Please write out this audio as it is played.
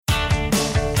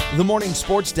The Morning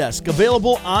Sports Desk,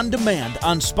 available on demand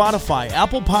on Spotify,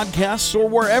 Apple Podcasts, or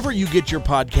wherever you get your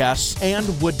podcasts, and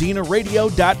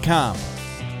WDCBBB.com.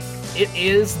 It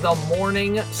is the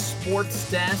Morning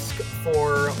Sports Desk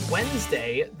for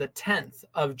Wednesday, the 10th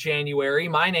of January.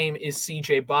 My name is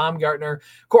CJ Baumgartner.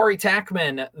 Corey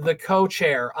Tackman, the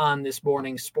co-chair on this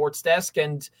Morning Sports Desk.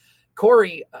 And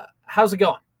Corey, how's it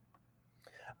going?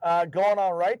 Going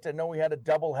all right. I know we had a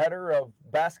doubleheader of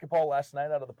basketball last night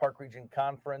out of the Park Region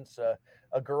Conference.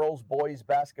 A girls, boys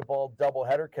basketball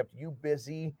doubleheader kept you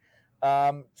busy.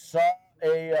 Saw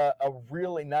a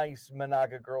really nice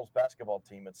Menahga girls basketball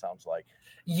team, it sounds like.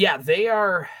 Yeah,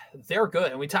 they're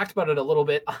good. And we talked about it a little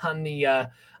bit on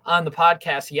the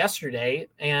podcast yesterday.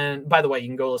 And by the way, you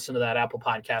can go listen to that Apple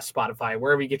Podcast, Spotify,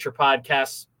 wherever you get your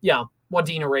podcasts. Yeah.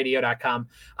 WDCBBB.com.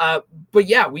 But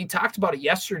yeah, we talked about it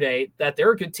yesterday that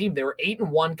they're a good team. They were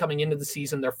 8-1 coming into the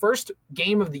season. Their first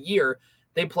game of the year,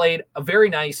 they played a very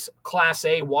nice Class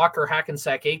A Walker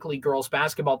Hackensack Akeley girls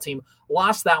basketball team,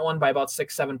 lost that one by about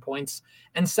 6-7 points.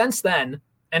 And since then,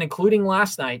 and including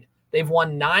last night, they've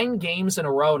won 9 games in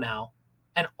a row now.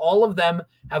 And all of them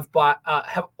have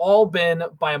all been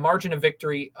by a margin of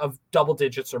victory of double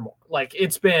digits or more. Like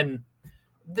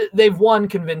they've won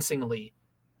convincingly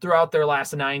throughout their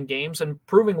last 9 games and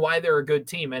proving why they're a good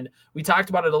team. And we talked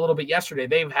about it a little bit yesterday.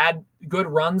 They've had good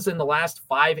runs in the last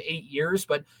 5-8 years,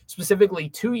 but specifically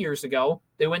 2 years ago,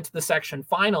 they went to the section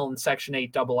final in Section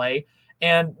 8 AA,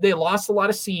 and they lost a lot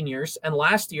of seniors. And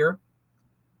last year,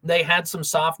 they had some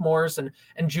sophomores and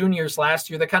juniors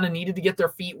last year that kind of needed to get their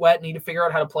feet wet, need to figure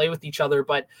out how to play with each other.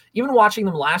 But even watching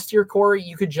them last year, Corey,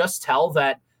 you could just tell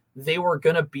that they were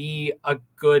going to be a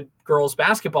good girls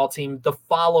basketball team the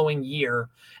following year.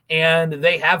 And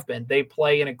they have been. They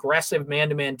play an aggressive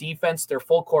man-to-man defense. Their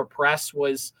full court press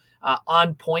was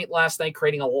on point last night,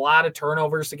 creating a lot of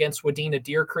turnovers against Wadena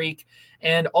Deer Creek.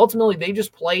 And ultimately, they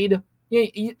just played.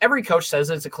 Every coach says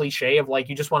it's a cliche of like,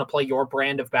 you just want to play your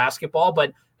brand of basketball.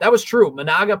 But that was true.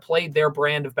 Menahga played their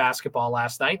brand of basketball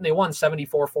last night, and they won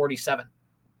 74-47.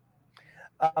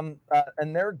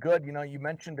 And they're good. You know, you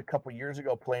mentioned a couple years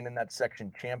ago playing in that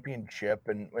section championship.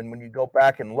 And when you go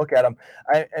back and look at them,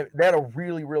 they had a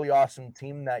really, really awesome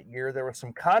team that year. There was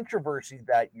some controversy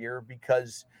that year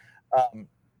because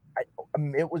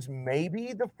it was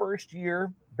maybe the first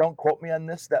year, don't quote me on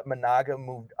this, that Menahga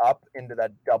moved up into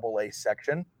that AA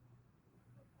section.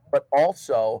 But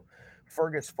also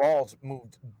Fergus Falls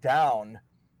moved down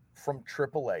from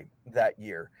AAA that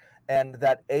year. And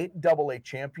that 8 AA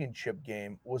championship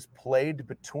game was played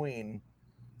between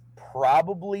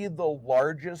probably the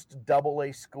largest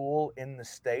AA school in the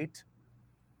state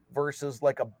versus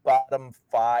like a bottom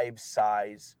 5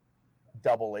 size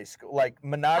AA school. Like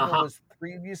Menahga was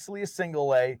previously a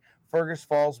single A, Fergus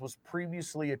Falls was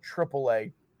previously a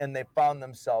AAA, and they found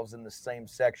themselves in the same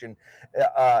section.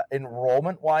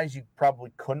 Enrollment-wise, you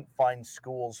probably couldn't find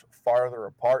schools farther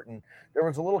apart. And there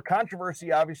was a little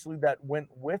controversy, obviously, that went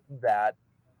with that.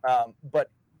 But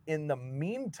in the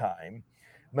meantime,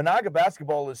 Menahga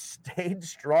basketball has stayed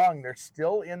strong. They're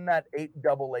still in that 8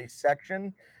 AA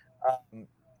section.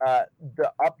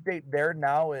 The update there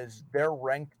now is they're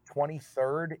ranked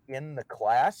 23rd in the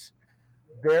class.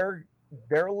 They're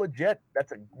legit.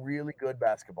 That's a really good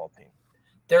basketball team.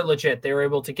 They're legit. They were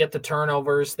able to get the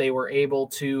turnovers. They were able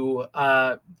to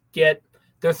get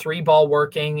their 3-ball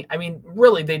working. I mean,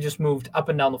 really, they just moved up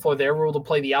and down the floor. They were able to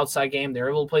play the outside game. They were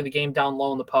able to play the game down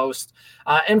low in the post.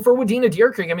 And for Wadena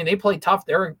Deer Creek, I mean, they played tough.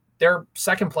 They're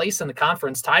second place in the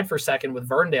conference, tied for second with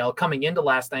Verndale coming into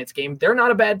last night's game. They're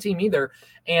not a bad team either.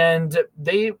 And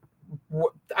I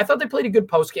thought they played a good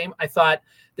post game. I thought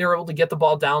they were able to get the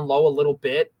ball down low a little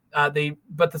bit.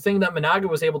 But the thing that Menahga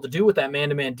was able to do with that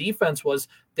man-to-man defense was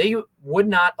they would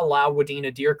not allow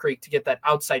Wadena Deer Creek to get that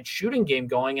outside shooting game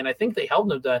going. And I think they held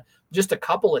them to just a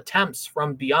couple attempts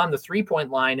from beyond the 3-point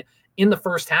line in the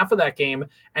first half of that game.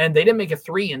 And they didn't make a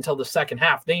 3 until the second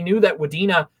half. They knew that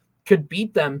Wadena could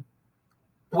beat them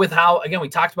with how, again, we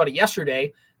talked about it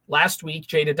yesterday. Last week,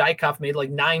 Jada Dykoff made like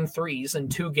 9 threes in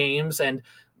 2 games, and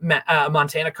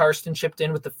Montana Karsten chipped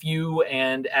in with a few,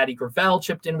 and Addie Gravel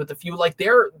chipped in with a few. Like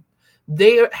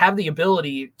they have the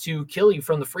ability to kill you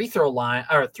from the free throw line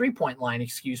or 3-point line,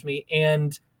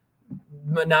 and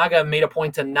Menahga made a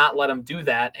point to not let them do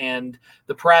that. And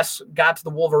the press got to the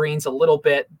Wolverines a little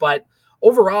bit, but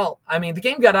overall, I mean, the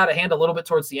game got out of hand a little bit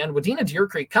towards the end. Wadena Deer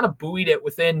Creek kind of buoyed it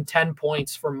within 10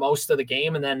 points for most of the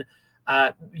game. And then,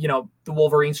 the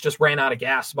Wolverines just ran out of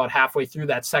gas about halfway through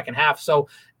that second half. So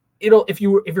if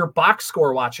you're box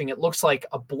score watching, it looks like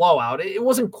a blowout. It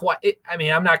wasn't quite,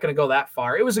 I'm not going to go that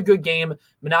far. It was a good game.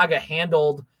 Menahga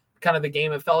handled kind of the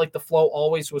game. It felt like the flow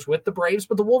always was with the Braves,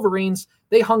 but the Wolverines,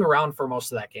 they hung around for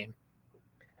most of that game.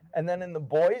 And then in the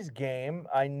boys game,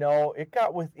 I know it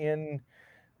got within,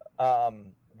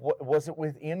 was it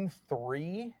within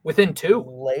 3? Within 2.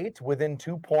 Late, within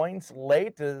 2 points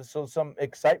late. So some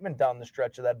excitement down the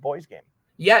stretch of that boys game.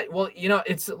 Yeah, well,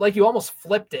 it's like you almost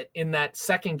flipped it in that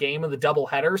second game of the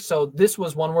doubleheader. So this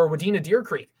was one where Wadena Deer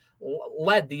Creek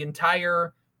led the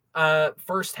entire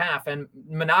first half, and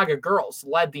Menahga girls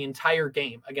led the entire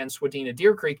game against Wadena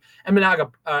Deer Creek, and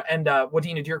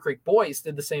Wadena Deer Creek boys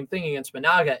did the same thing against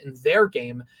Menahga in their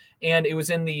game. And it was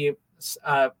in the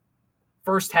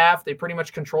first half, they pretty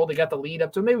much controlled. They got the lead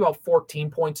up to maybe about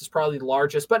 14 points is probably the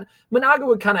largest, but Menahga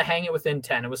would kind of hang it within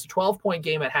 10. It was a 12-point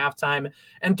game at halftime.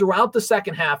 And throughout the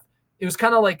second half, it was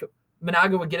kind of like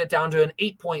Menahga would get it down to an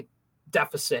 8-point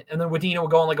deficit. And then Wadena would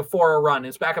go on like a 4 run. And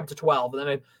it's back up to 12. And then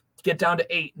it'd get down to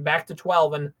 8 and back to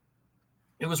 12. And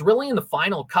it was really in the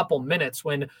final couple minutes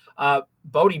when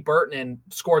Bodie Burton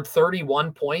scored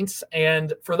 31 points.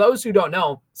 And for those who don't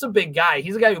know, it's a big guy.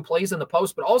 He's a guy who plays in the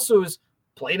post, but also is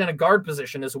played in a guard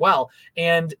position as well.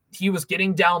 And he was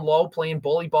getting down low, playing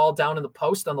bully ball down in the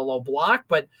post on the low block,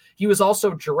 but he was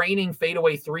also draining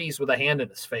fadeaway threes with a hand in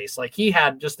his face. Like, he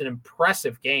had just an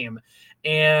impressive game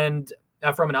and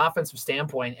from an offensive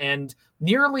standpoint, and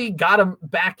nearly got him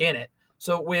back in it.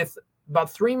 So with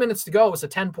about 3 minutes to go, it was a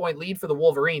 10-point lead for the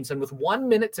Wolverines. And with 1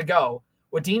 minute to go,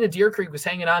 Wadena Deer Creek was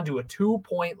hanging on to a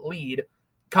 2-point lead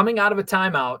coming out of a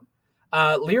timeout.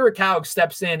 Lyra Kaug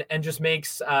steps in and just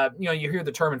makes, you hear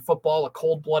the term in football, a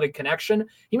cold-blooded connection.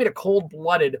 He made a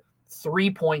cold-blooded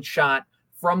 3-point shot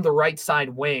from the right side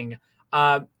wing.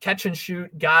 Catch and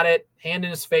shoot, got it, hand in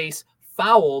his face,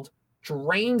 fouled,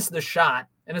 drains the shot,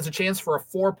 and has a chance for a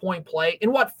 4-point play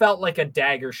in what felt like a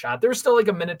dagger shot. There was still like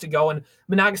a minute to go, and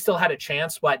Menahga still had a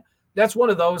chance, but that's one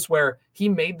of those where he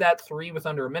made that 3 with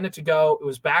under a minute to go. It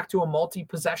was back to a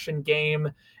multi-possession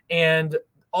game, and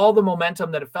all the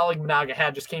momentum that it felt like Menahga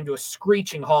had just came to a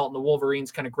screeching halt, and the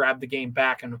Wolverines kind of grabbed the game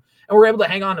back and were able to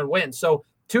hang on and win. So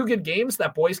 2 good games.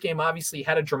 That boys game obviously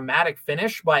had a dramatic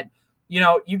finish, but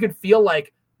you could feel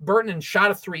like Burton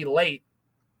shot a 3 late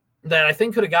that I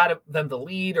think could have got them the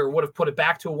lead or would have put it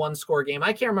back to a 1-score game.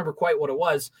 I can't remember quite what it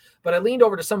was, but I leaned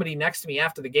over to somebody next to me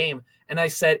after the game and I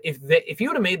said, if you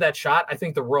would have made that shot, I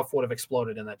think the roof would have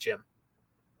exploded in that gym.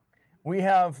 We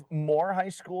have more high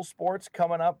school sports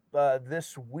coming up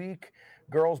this week.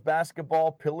 Girls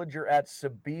basketball, Pillager at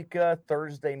Sabika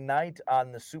Thursday night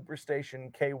on the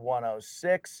Superstation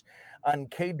K106. On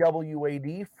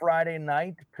KWAD Friday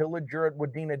night, Pillager at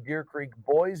Wadena Deer Creek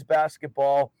boys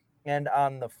basketball. And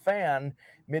on the Fan,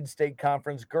 Mid-State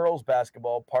Conference girls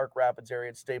basketball, Park Rapids area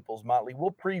at Staples Motley.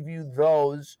 We'll preview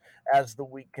those as the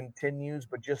week continues,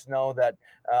 but just know that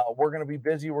we're going to be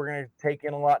busy. We're going to take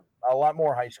in a lot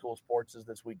more high school sports as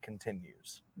this week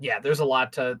continues. Yeah, there's a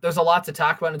lot to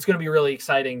talk about, and it's going to be really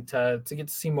exciting to get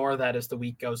to see more of that as the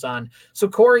week goes on. So,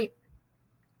 Corey,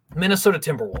 Minnesota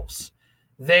Timberwolves.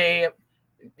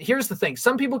 Here's the thing.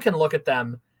 Some people can look at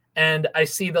them, and I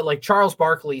see that, like Charles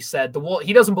Barkley said,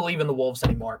 he doesn't believe in the Wolves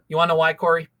anymore. You want to know why,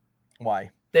 Corey? Why?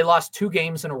 They lost 2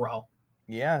 games in a row.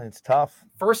 Yeah, it's tough.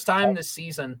 First time this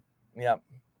season. Yep.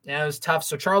 Yeah, it was tough.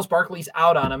 So Charles Barkley's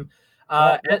out on him.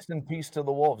 Rest in peace to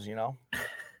the Wolves,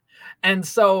 And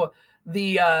so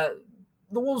the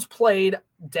Wolves played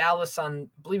Dallas on,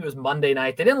 I believe it was Monday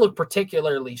night. They didn't look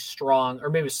particularly strong, or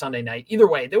maybe it was Sunday night. Either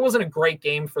way, there wasn't a great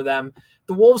game for them.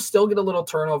 The Wolves still get a little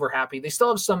turnover happy. They still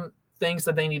have some things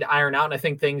that they need to iron out, and I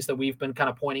think things that we've been kind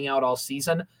of pointing out all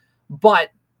season.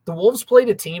 But the Wolves played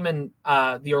a team in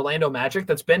the Orlando Magic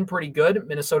that's been pretty good.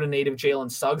 Minnesota native Jalen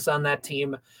Suggs on that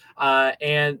team,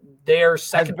 and their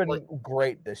second has been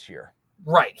great this year.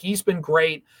 Right, he's been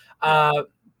great.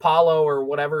 Paulo, or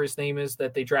whatever his name is,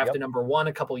 that they drafted number 1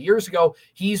 a couple years ago,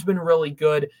 he's been really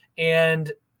good,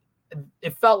 and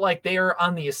it felt like they're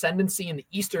on the ascendancy in the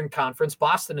Eastern Conference.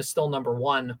 Boston is still number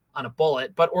 1 on a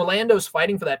bullet, but Orlando's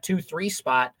fighting for that 2-3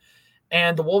 spot.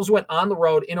 And the Wolves went on the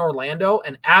road in Orlando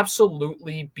and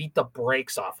absolutely beat the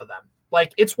brakes off of them.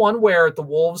 Like, it's one where the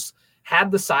Wolves had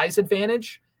the size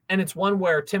advantage, and it's one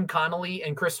where Tim Connolly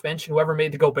and Chris Finch and whoever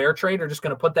made the Gobert trade are just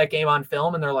going to put that game on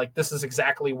film, and they're like, this is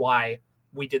exactly why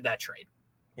we did that trade.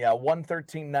 Yeah,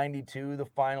 113-92, the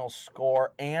final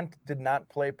score. Ant did not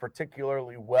play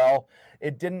particularly well.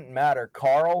 It didn't matter.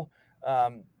 Carl,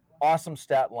 awesome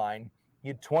stat line. He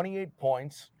had 28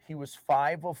 points. He was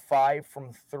 5 of 5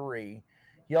 from 3.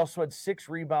 He also had 6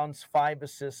 rebounds, 5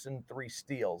 assists, and 3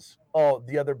 steals. Oh,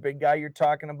 the other big guy you're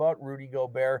talking about, Rudy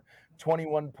Gobert,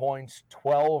 21 points,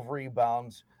 12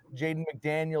 rebounds. Jaden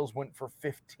McDaniels went for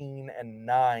 15 and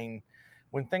 9.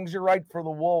 When things are right for the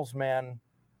Wolves, man,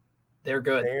 They're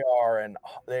good.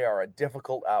 They are a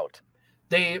difficult out.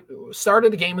 They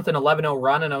started the game with an 11-0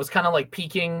 run, and I was kind of like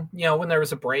peeking, when there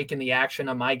was a break in the action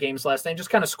on my games last night, just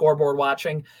kind of scoreboard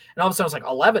watching. And all of a sudden,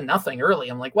 I was like 11-0 early.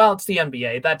 I'm like, well, it's the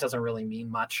NBA. That doesn't really mean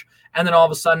much. And then all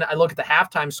of a sudden, I look at the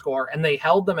halftime score, and they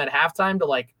held them at halftime to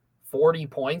like 40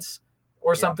 points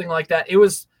or something like that. It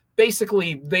was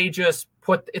basically they just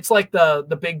it's like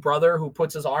the big brother who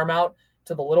puts his arm out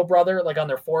to the little brother, like on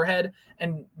their forehead,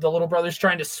 and the little brother's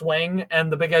trying to swing,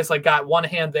 and the big guy's like got one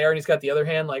hand there, and he's got the other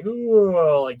hand like,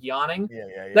 ooh, like yawning.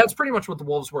 Yeah. That's pretty much what the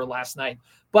Wolves were last night.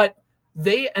 But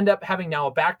they end up having now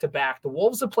a back-to-back. The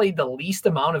Wolves have played the least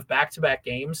amount of back-to-back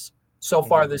games so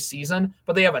far this season,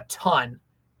 but they have a ton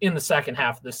in the second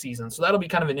half of the season. So that'll be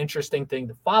kind of an interesting thing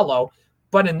to follow.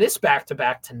 But in this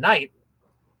back-to-back tonight,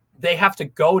 they have to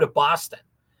go to Boston.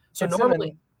 So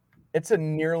it's a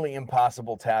nearly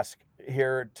impossible task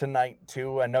here tonight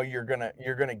too. I know you're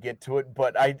gonna get to it,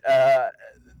 but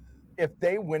if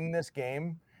they win this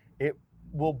game, it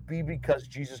will be because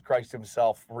Jesus Christ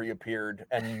himself reappeared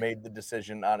and made the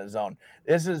decision on his own.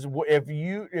 This is if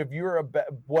you're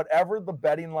whatever the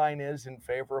betting line is in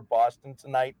favor of Boston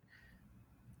tonight,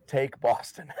 take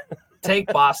Boston.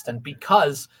 Take Boston,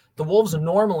 because the Wolves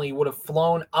normally would have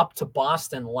flown up to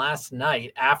Boston last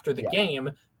night after the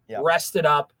game, rested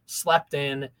up, slept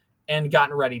in, and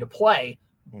gotten ready to play.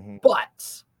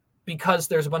 But because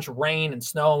there's a bunch of rain and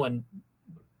snow and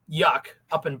yuck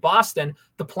up in Boston,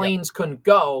 the planes couldn't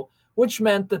go, which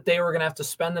meant that they were going to have to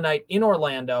spend the night in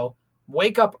Orlando,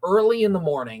 wake up early in the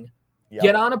morning,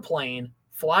 get on a plane,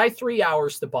 fly 3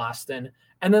 hours to Boston,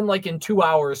 and then like in 2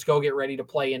 hours, go get ready to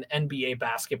play an NBA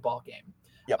basketball game.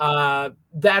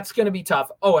 That's going to be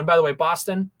tough. Oh, and by the way,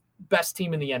 Boston, best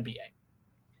team in the NBA.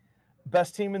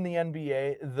 Best team in the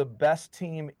NBA, the best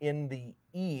team in the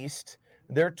East.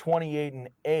 They're 28-8.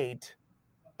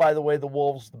 By the way, the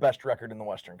Wolves, the best record in the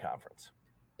Western Conference.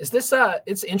 Is this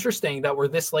it's interesting that we're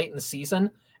this late in the season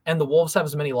and the Wolves have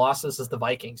as many losses as the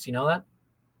Vikings. You know that?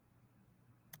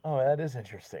 Oh, that is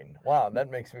interesting. Wow, that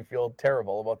makes me feel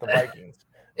terrible about the Vikings.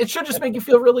 It should just make you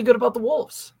feel really good about the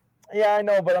Wolves. Yeah, I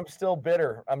know, but I'm still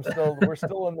bitter. We're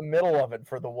still in the middle of it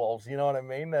for the Wolves. You know what I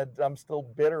mean? That I'm still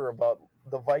bitter about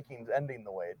the Vikings ending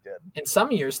the way it did. In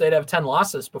some years, they'd have 10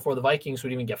 losses before the Vikings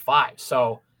would even get 5.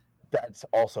 So that's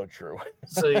also true.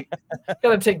 So you got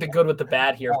to take the good with the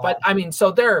bad here. But I mean,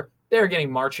 so they're getting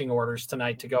marching orders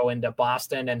tonight to go into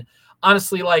Boston. And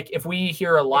honestly, like if we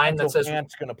hear a line that says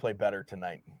Ant's going to play better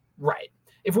tonight, right?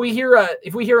 If we hear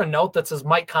a note that says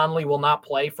Mike Conley will not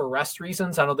play for rest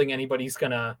reasons, I don't think anybody's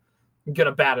gonna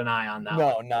bat an eye on that.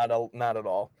 No, not at all.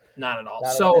 Not at all.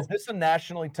 So is this a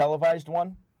nationally televised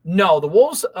one? No, the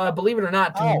Wolves, believe it or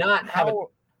not, do not have it.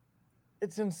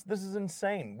 This is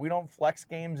insane. We don't flex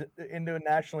games into a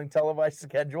nationally televised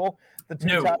schedule. The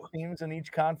two top teams in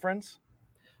each conference.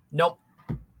 Nope.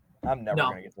 I'm never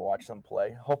going to get to watch them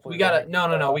play. Hopefully, we got to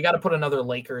no. We got to put another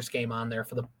Lakers game on there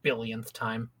for the billionth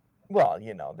time. Well,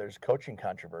 there's coaching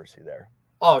controversy there.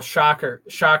 Oh, shocker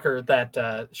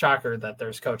that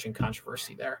there's coaching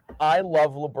controversy there. I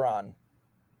love LeBron.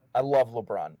 I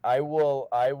will.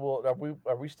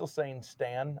 Are we still saying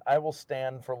stan? I will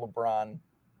stand for LeBron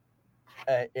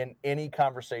in any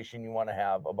conversation you want to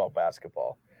have about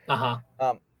basketball.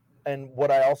 And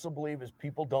what I also believe is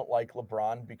people don't like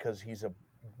LeBron because he's a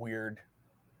weird,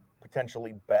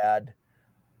 potentially bad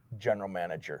general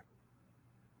manager.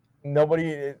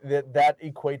 Nobody that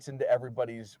equates into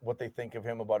everybody's what they think of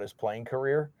him about his playing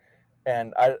career.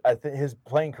 And I think his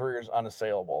playing career is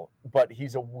unassailable, but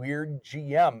he's a weird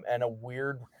GM and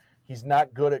he's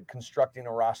not good at constructing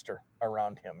a roster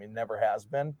around him. He never has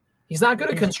been. He's not good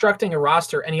at constructing a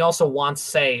roster, and he also wants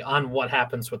say on what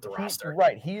happens with the roster.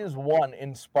 Right. He is won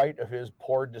in spite of his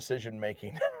poor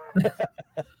decision-making.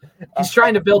 He's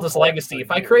trying to build his legacy.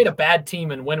 If I create a bad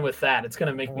team and win with that, it's going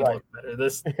to make me look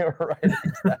better. Right,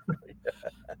 exactly.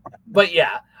 But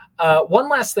yeah, one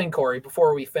last thing, Corey,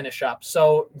 before we finish up.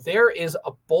 So there is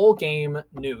a bowl game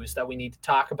news that we need to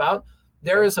talk about.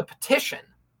 There is a petition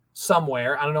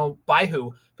somewhere. I don't know by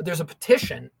who, but there's a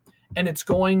petition, and it's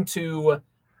going to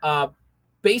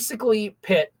basically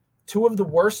pit two of the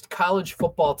worst college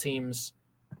football teams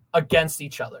against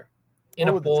each other in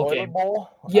a bowl game. Bowl?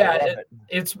 Yeah,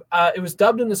 it was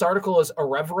dubbed in this article as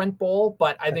Irreverent Bowl,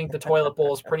 but I think the Toilet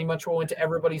Bowl is pretty much what went to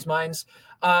everybody's minds.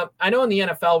 I know in the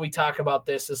NFL we talk about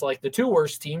this as like the two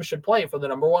worst teams should play for the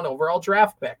number 1 overall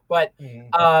draft pick, but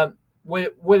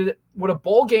would a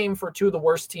bowl game for two of the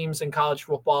worst teams in college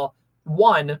football,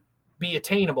 1, be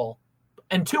attainable,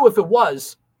 and 2, if it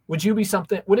was, would it be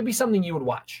something you would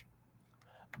watch?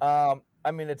 I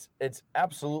mean, it's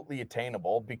absolutely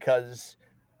attainable because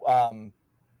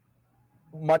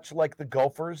much like the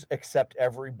Gophers, accept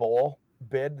every bowl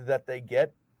bid that they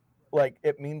get. Like,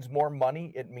 it means more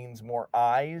money. It means more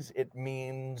eyes. It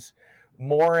means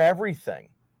more everything.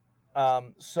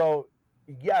 So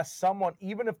yes, someone,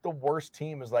 even if the worst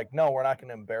team is like, no, we're not going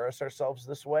to embarrass ourselves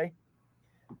this way,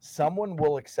 someone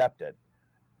will accept it.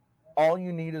 All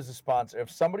you need is a sponsor. If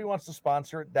somebody wants to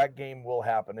sponsor it, that game will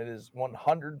happen. It is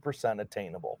 100%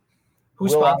 attainable. Who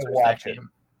sponsors that game?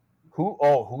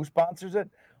 Who sponsors it?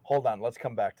 Hold on. Let's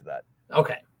come back to that.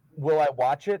 Okay. Will I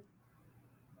watch it?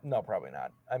 No, probably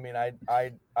not. I mean,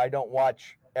 I don't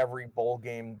watch every bowl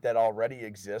game that already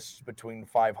exists between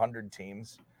 500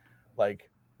 teams. Like,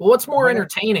 well, what's more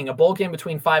entertaining, a bowl game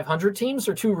between 500 teams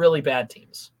or two really bad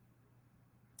teams?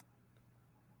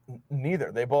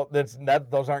 Neither. They both.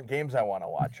 Those aren't games I want to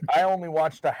watch. I only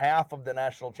watched a half of the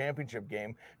national championship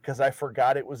game because I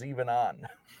forgot it was even on.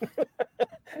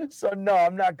 So no,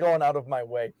 I'm not going out of my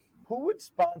way. Who would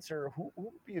sponsor? Who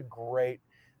would be a great?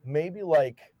 Maybe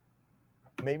like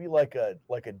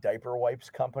a diaper wipes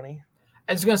company.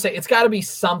 I was gonna say it's got to be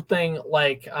something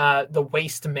like the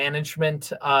waste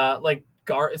management, like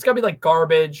it's got to be like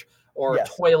garbage or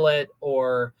toilet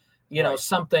or know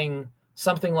something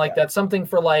like that, something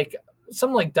for like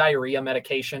some like diarrhea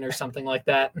medication or something like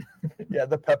that. Yeah,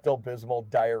 the Pepto-Bismol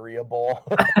diarrhea bowl.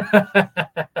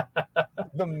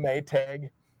 the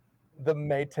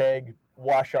Maytag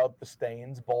wash out the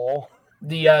stains bowl.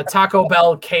 The Taco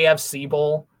Bell KFC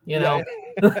bowl. You know,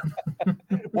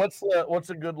 what's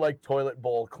a good like toilet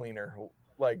bowl cleaner?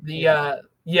 Like I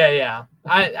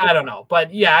don't know,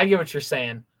 but yeah, I get what you're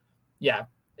saying. Yeah,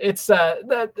 it's I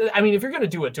mean, if you're gonna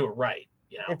do it right.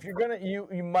 You know? If you're gonna,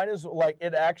 you might as well, like,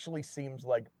 it actually seems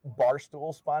like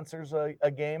Barstool sponsors a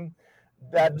game.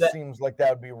 That seems like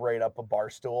that would be right up a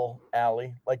Barstool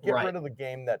alley. Like, get rid of the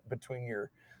game that between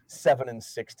your 7 and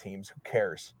 6 teams. Who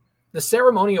cares? The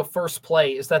ceremonial first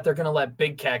play is that they're going to let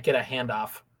Big Cat get a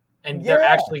handoff, and they're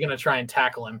actually going to try and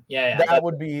tackle him. Yeah.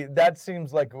 That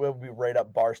seems like it would be right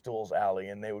up Barstool's alley,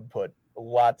 and they would put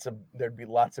there'd be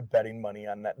lots of betting money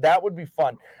on that. That would be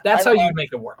fun. That's how you'd make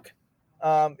it work.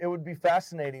 It would be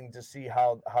fascinating to see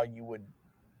how you would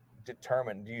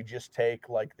determine. Do you just take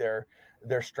like their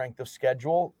strength of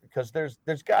schedule? Because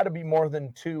there's got to be more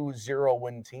than 2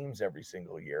 0-win teams every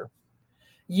single year.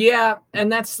 Yeah,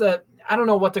 and that's I don't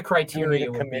know what the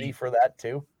criteria would be. Committee for that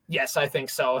too? Yes, I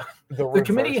think so. The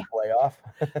committee playoff.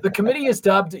 The committee is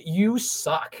dubbed "You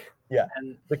Suck." Yeah,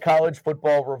 and the college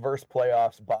football reverse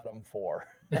playoffs bottom 4.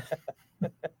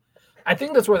 I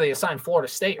think that's where they assign Florida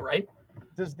State, right?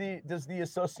 Does the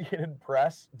Associated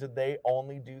Press, did they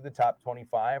only do the top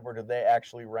 25, or did they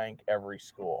actually rank every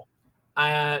school?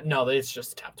 No, it's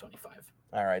just the top 25.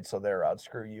 All right, so they're out.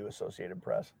 Screw you, Associated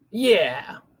Press.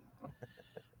 Yeah.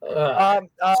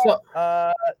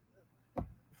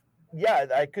 Yeah,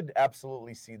 I could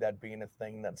absolutely see that being a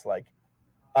thing that's like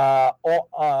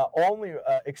only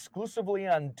exclusively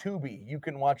on Tubi. You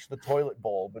can watch the Toilet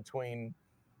Bowl between,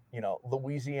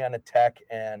 Louisiana Tech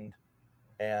and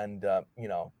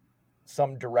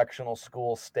some directional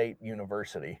school state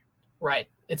university. Right.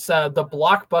 It's the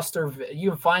Blockbuster. You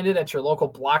can find it at your local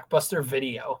Blockbuster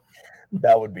video.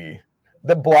 That would be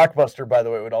the Blockbuster, by the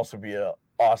way, would also be an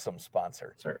awesome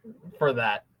sponsor for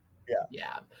that.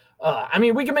 Yeah. I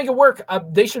mean, we can make it work.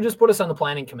 They should just put us on the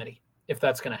planning committee if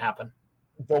that's going to happen.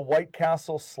 The White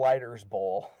Castle Sliders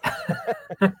Bowl.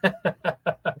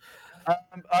 All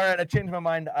right, I changed my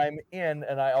mind. I'm in,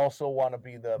 and I also want to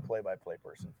be the play-by-play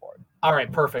person for it. All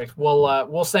right, perfect.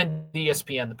 We'll send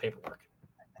ESPN the paperwork.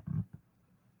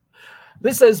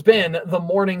 This has been the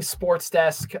Morning Sports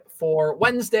Desk for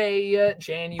Wednesday,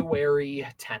 January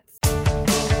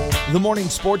 10th. The Morning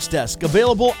Sports Desk,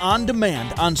 available on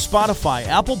demand on Spotify,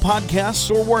 Apple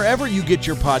Podcasts, or wherever you get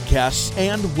your podcasts,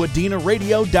 and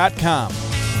WDCBradio.com.